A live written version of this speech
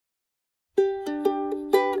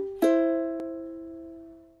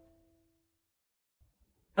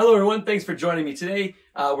Hello everyone, thanks for joining me today.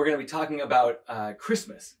 We're going to be talking about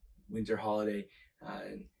Christmas, winter holiday,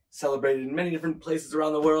 celebrated in many different places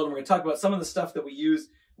around the world. And we're going to talk about some of the stuff that we use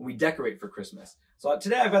when we decorate for Christmas. So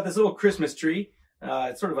today I've got this little Christmas tree.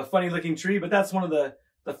 It's sort of a funny looking tree, but that's one of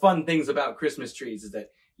the fun things about Christmas trees is that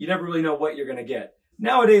you never really know what you're going to get.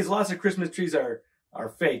 Nowadays, lots of Christmas trees are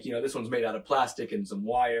fake. You know, this one's made out of plastic and some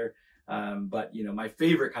wire. But you know, my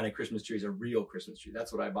favorite kind of Christmas tree is a real Christmas tree.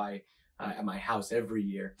 That's what I buy at my house every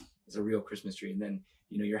year, is a real Christmas tree. And then,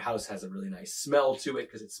 you know, your house has a really nice smell to it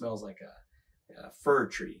because it smells like a fir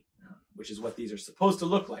tree, which is what these are supposed to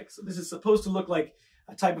look like. So this is supposed to look like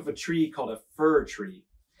a type of a tree called a fir tree.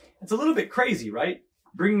 It's a little bit crazy, right?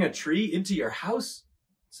 Bringing a tree into your house,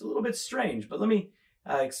 it's a little bit strange, but let me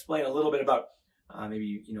explain a little bit about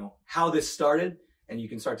maybe, you know, how this started, and you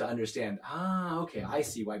can start to understand, okay, I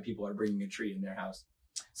see why people are bringing a tree in their house.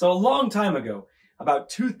 So a long time ago, about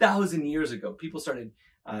 2,000 years ago, people started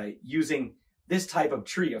using this type of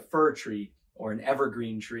tree, a fir tree or an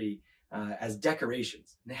evergreen tree, as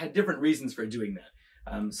decorations. And they had different reasons for doing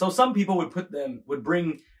that. So some people would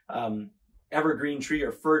bring evergreen tree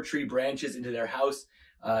or fir tree branches into their house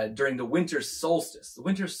during the winter solstice. The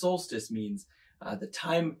winter solstice means the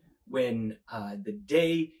time when the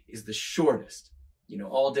day is the shortest. You know,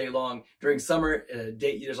 all day long. During summer,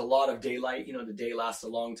 there's a lot of daylight. You know, the day lasts a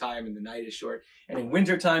long time and the night is short. And in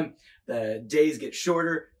wintertime, the days get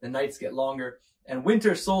shorter, the nights get longer. And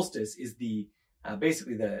winter solstice is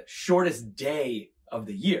basically the shortest day of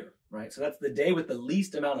the year, right? So that's the day with the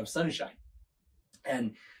least amount of sunshine.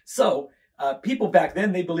 And so people back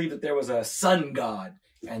then, they believed that there was a sun god,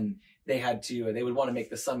 and they would want to make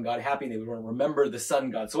the sun god happy, and they would want to remember the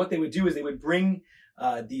sun god. So what they would do is they would bring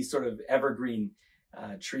these sort of evergreen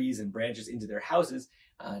trees and branches into their houses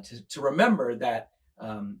to remember that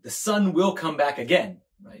the sun will come back again,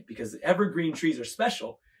 right? Because evergreen trees are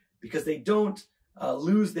special because they don't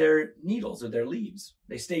lose their needles or their leaves.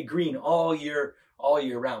 They stay green all year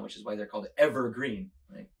round, which is why they're called evergreen,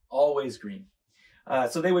 right? Always green.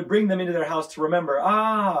 So they would bring them into their house to remember,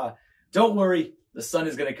 don't worry, the sun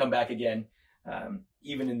is going to come back again,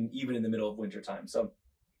 even in the middle of winter time. So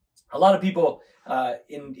a lot of people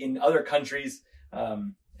in other countries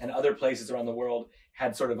and other places around the world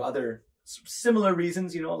had sort of other similar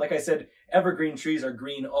reasons. You know, like I said, evergreen trees are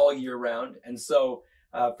green all year round. And so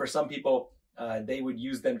for some people, they would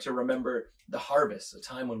use them to remember the harvest, a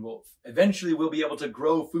time when we'll eventually be able to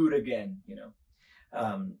grow food again, you know.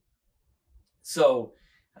 So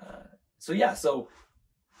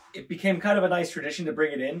it became kind of a nice tradition to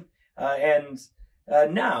bring it in.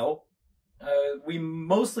 Now we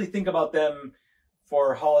mostly think about them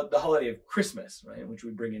for the holiday of Christmas, right? Which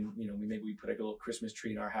we bring in, you know, maybe we put a little Christmas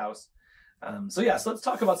tree in our house. So let's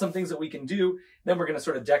talk about some things that we can do. Then we're going to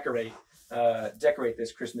sort of decorate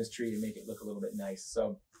this Christmas tree and make it look a little bit nice.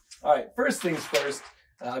 So, all right, first things first,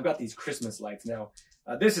 I've got these Christmas lights. Now,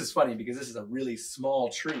 this is funny because this is a really small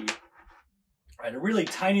tree, right? A really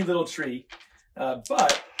tiny little tree,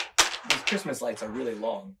 but these Christmas lights are really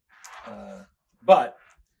long. But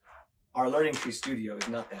our Learning Tree studio is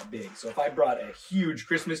not that big. So if I brought a huge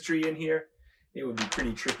Christmas tree in here, it would be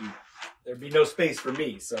pretty tricky. There'd be no space for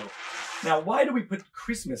me. So now, why do we put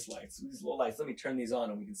Christmas lights? These little lights, let me turn these on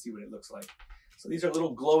and we can see what it looks like. So these are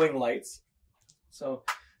little glowing lights. So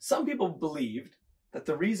some people believed that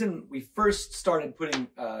the reason we first started putting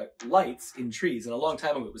lights in trees, and a long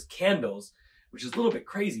time ago it was candles, which is a little bit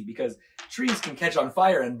crazy because trees can catch on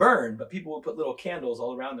fire and burn, but people would put little candles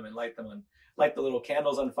all around them and light the little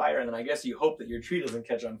candles on fire, and then I guess you hope that your tree doesn't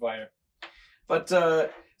catch on fire. But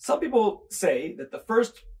some people say that the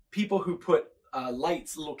first people who put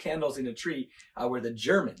little candles in a tree were the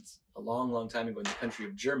Germans, a long, long time ago in the country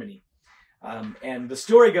of Germany. And the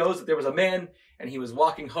story goes that there was a man, and he was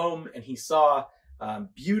walking home, and he saw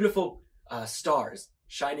beautiful stars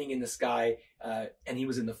shining in the sky, and he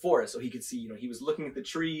was in the forest, so he could see, you know, he was looking at the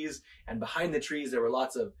trees, and behind the trees there were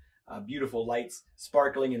lots of beautiful lights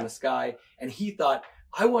sparkling in the sky. And he thought,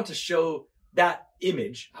 I want to show that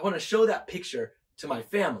image, I want to show that picture to my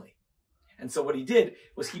family. And so what he did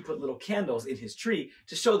was he put little candles in his tree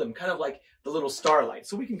to show them, kind of like the little starlight.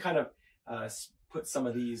 So we can kind of put some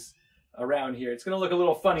of these around here. It's going to look a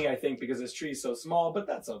little funny, I think, because this tree is so small, but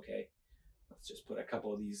that's okay. Let's just put a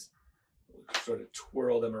couple of these, sort of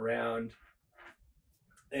twirl them around.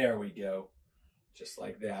 There we go. Just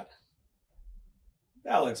like that.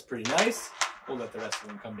 That looks pretty nice. We'll let the rest of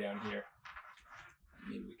them come down here.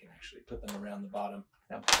 Maybe we can actually put them around the bottom.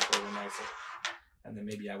 That might look a little nicer. And then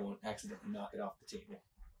maybe I won't accidentally knock it off the table.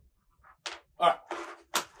 All right.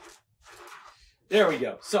 There we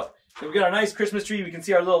go. So So we've got our nice Christmas tree. We can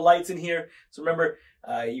see our little lights in here. So remember,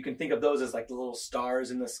 you can think of those as like the little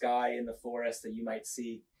stars in the sky in the forest that you might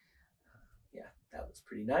see. Yeah, that looks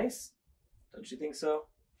pretty nice. Don't you think so?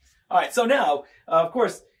 All right, so now, of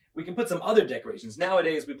course, we can put some other decorations.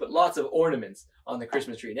 Nowadays, we put lots of ornaments on the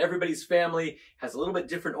Christmas tree, and everybody's family has a little bit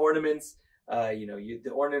different ornaments.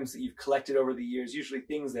 The ornaments that you've collected over the years, usually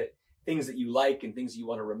things that you like and things you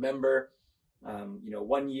want to remember.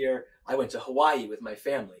 One year I went to Hawaii with my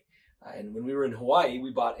family, and when we were in Hawaii,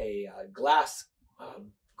 we bought a glass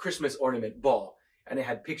Christmas ornament ball, and it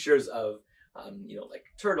had pictures of like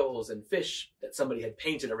turtles and fish that somebody had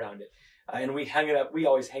painted around it. And we hang it up. We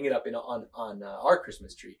always hang it up on our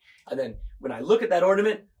Christmas tree. And then when I look at that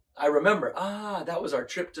ornament, I remember, that was our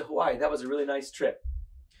trip to Hawaii. That was a really nice trip.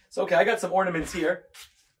 So, okay, I got some ornaments here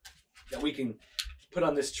that we can put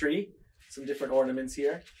on this tree. Some different ornaments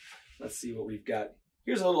here. Let's see what we've got.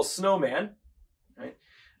 Here's a little snowman. Right?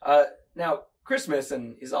 Now, Christmas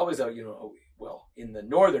is always in the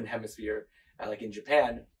northern hemisphere, like in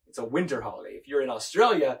Japan, it's a winter holiday. If you're in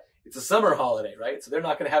Australia, it's a summer holiday, right? So they're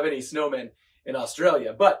not going to have any snowmen in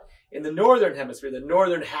Australia. But in the northern hemisphere, the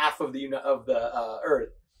northern half of the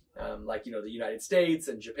Earth, the United States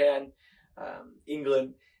and Japan,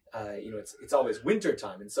 England, it's always winter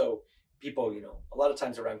time, and so people, a lot of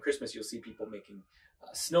times around Christmas, you'll see people making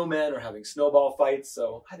snowmen or having snowball fights.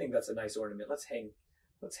 So I think that's a nice ornament. Let's hang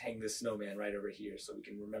this snowman right over here so we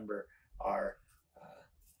can remember our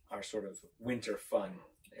sort of winter fun.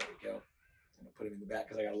 There we go. I'm gonna put him in the back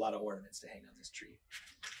because I got a lot of ornaments to hang on this tree.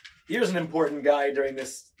 Here's an important guy during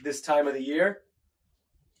this time of the year.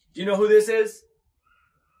 Do you know who this is?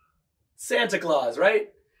 Santa Claus, right?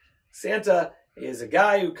 Santa is a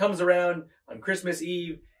guy who comes around on Christmas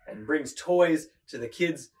Eve and brings toys to the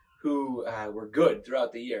kids who were good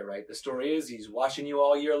throughout the year, right? The story is he's watching you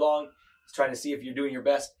all year long. He's trying to see if you're doing your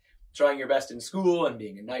best, trying your best in school and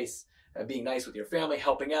being nice with your family,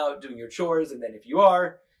 helping out, doing your chores. And then if you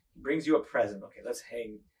are, he brings you a present. Okay, let's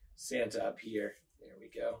hang Santa up here. There we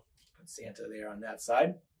go. Put Santa there on that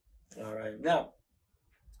side. All right, now,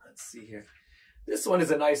 let's see here. This one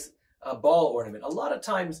is a nice ball ornament. A lot of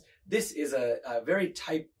times, this is a very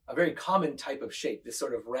common type of shape, this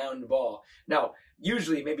sort of round ball. Now,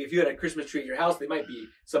 usually, maybe if you had a Christmas tree at your house, they might be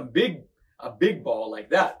a big ball like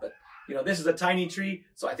that. But, this is a tiny tree,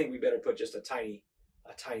 so I think we better put just a tiny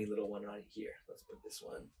little one on here. Let's put this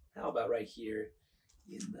one. How about right here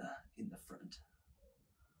in the front?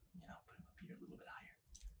 Yeah, I'll put him up here a little bit higher.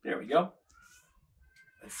 There we go.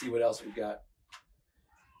 Let's see what else we've got.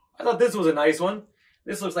 I thought this was a nice one.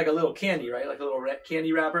 This looks like a little candy, right? Like a little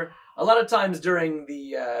candy wrapper. A lot of times during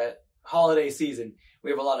the holiday season, we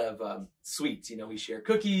have a lot of sweets. We share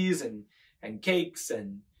cookies and cakes.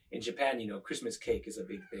 And in Japan, Christmas cake is a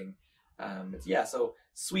big thing. So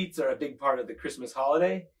sweets are a big part of the Christmas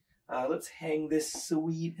holiday. Let's hang this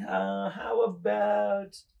sweet. How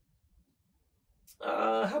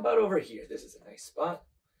about over here? This is a nice spot.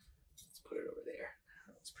 Let's put it over there.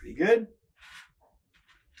 That's pretty good.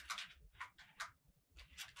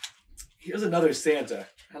 Here's another Santa.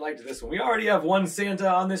 I liked this one. We already have one Santa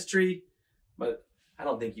on this tree, but I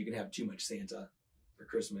don't think you can have too much Santa for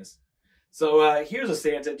Christmas. So here's a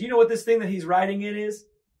Santa. Do you know what this thing that he's riding in is? Do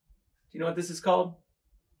you know what this is called?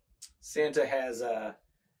 Santa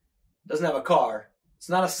doesn't have a car. It's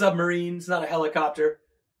not a submarine. It's not a helicopter,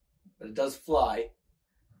 but it does fly.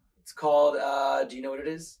 It's called, do you know what it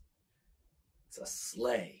is? It's a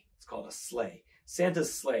sleigh. It's called a sleigh.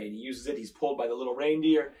 Santa's sleigh. And he uses it. He's pulled by the little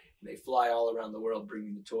reindeer. And they fly all around the world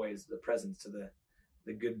bringing the toys, the presents to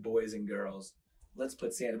the good boys and girls. Let's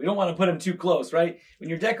put Santa. We don't want to put him too close, right? When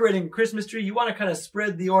you're decorating a Christmas tree, you want to kind of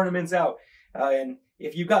spread the ornaments out. And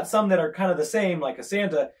if you've got some that are kind of the same, like a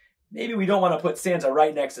Santa, maybe we don't want to put Santa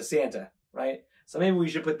right next to Santa, right? So maybe we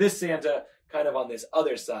should put this Santa kind of on this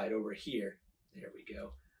other side over here. There we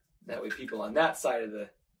go. That way people on that side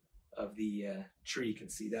of the tree can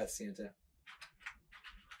see that Santa.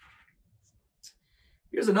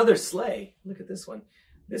 Here's another sleigh. Look at this one.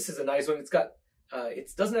 This is a nice one. It's got,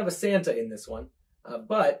 it doesn't have a Santa in this one,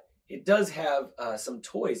 but it does have some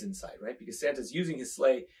toys inside, right? Because Santa's using his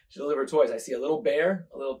sleigh to deliver toys. I see a little bear,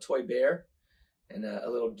 a little toy bear, and a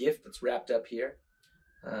little gift that's wrapped up here.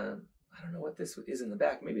 I don't know what this is in the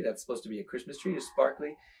back. Maybe that's supposed to be a Christmas tree, just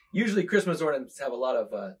sparkly. Usually Christmas ornaments have a lot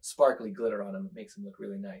of sparkly glitter on them. It makes them look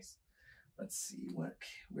really nice. Let's see,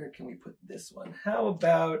 where can we put this one? How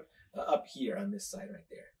about up here on this side right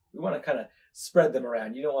there? We want to kind of spread them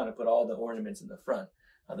around. You don't want to put all the ornaments in the front.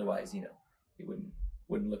 Otherwise, it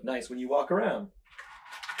wouldn't look nice when you walk around.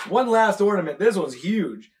 One last ornament. This one's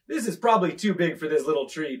huge. This is probably too big for this little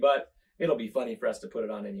tree, but it'll be funny for us to put it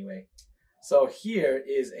on anyway. So here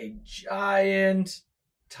is a giant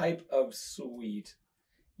type of sweet.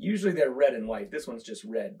 Usually they're red and white. This one's just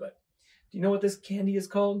red, but do you know what this candy is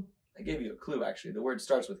called? I gave you a clue, actually. The word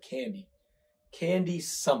starts with candy. Candy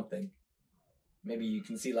something. Maybe you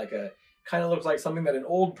can see like kind of looks like something that an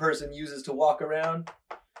old person uses to walk around,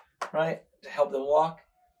 right? To help them walk.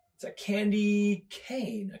 It's a candy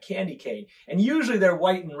cane, And usually they're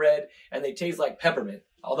white and red, and they taste like peppermint.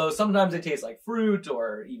 Although sometimes they taste like fruit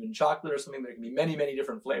or even chocolate or something. There can be many, many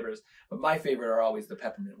different flavors. But my favorite are always the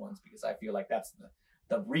peppermint ones because I feel like that's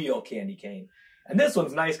the real candy cane. And this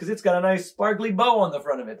one's nice because it's got a nice sparkly bow on the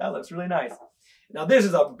front of it. That looks really nice. Now this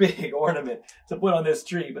is a big ornament to put on this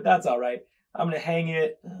tree, but that's all right. I'm going to hang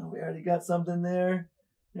it. Oh, we already got something there.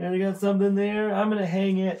 I'm going to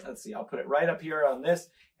hang it. Let's see. I'll put it right up here on this,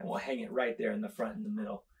 and we'll hang it right there in the front in the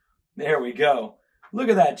middle. There we go. Look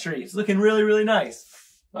at that tree. It's looking really, really nice.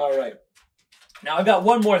 All right. Now I've got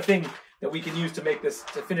one more thing that we can use to make this,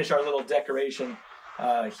 to finish our little decoration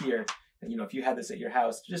here. And, you know, if you had this at your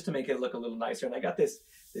house, just to make it look a little nicer. And I got this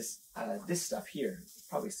stuff here. You've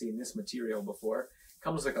probably seen this material before. It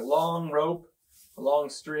comes like a long rope, a long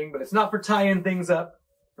string, but it's not for tying things up,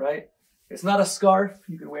 right? It's not a scarf.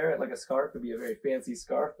 You could wear it like a scarf. It would be a very fancy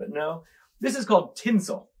scarf, but no. This is called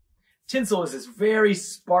tinsel. Tinsel is this very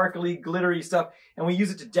sparkly, glittery stuff, and we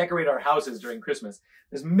use it to decorate our houses during Christmas.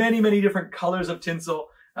 There's many, many different colors of tinsel,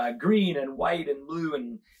 green and white and blue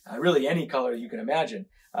and really any color you can imagine.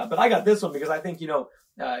 But I got this one because I think, you know,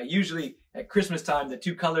 usually at Christmas time, the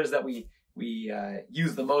two colors that we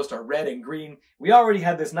use the most are red and green. We already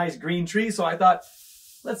had this nice green tree, so I thought,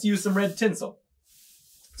 let's use some red tinsel.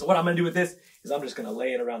 So what I'm going to do with this is I'm just going to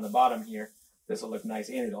lay it around the bottom here. This will look nice,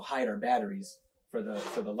 and it'll hide our batteries for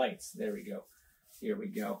the lights. There we go. Here we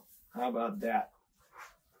go. How about that?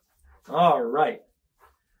 All right.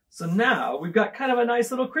 So now we've got kind of a nice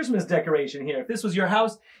little Christmas decoration here. If this was your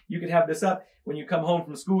house, you could have this up. When you come home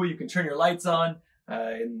from school, you can turn your lights on,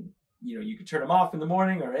 and you know, you can turn them off in the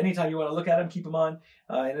morning or anytime you want to look at them, keep them on.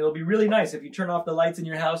 And it'll be really nice. If you turn off the lights in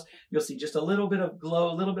your house, you'll see just a little bit of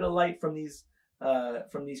glow, a little bit of light from these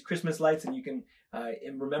Christmas lights, and you can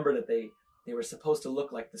remember that they were supposed to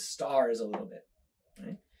look like the stars a little bit,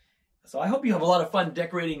 right? So I hope you have a lot of fun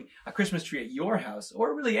decorating a Christmas tree at your house,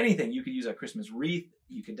 or really anything. You could use a Christmas wreath.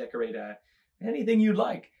 You could decorate anything you'd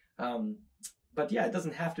like. But yeah, it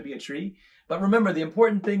doesn't have to be a tree. But remember, the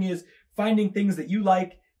important thing is finding things that you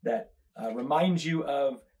like that remind you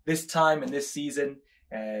of this time and this season.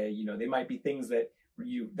 You know, they might be things that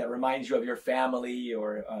remind you of your family,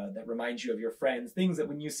 or that remind you of your friends. Things that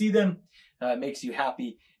when you see them, it makes you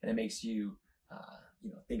happy, and it makes you, you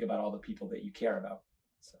know, think about all the people that you care about.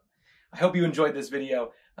 So I hope you enjoyed this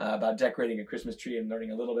video about decorating a Christmas tree and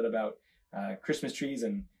learning a little bit about Christmas trees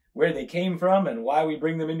and where they came from and why we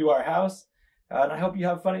bring them into our house. And I hope you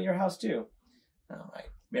have fun at your house too. All right.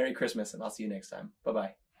 Merry Christmas, and I'll see you next time.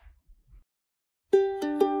 Bye-bye.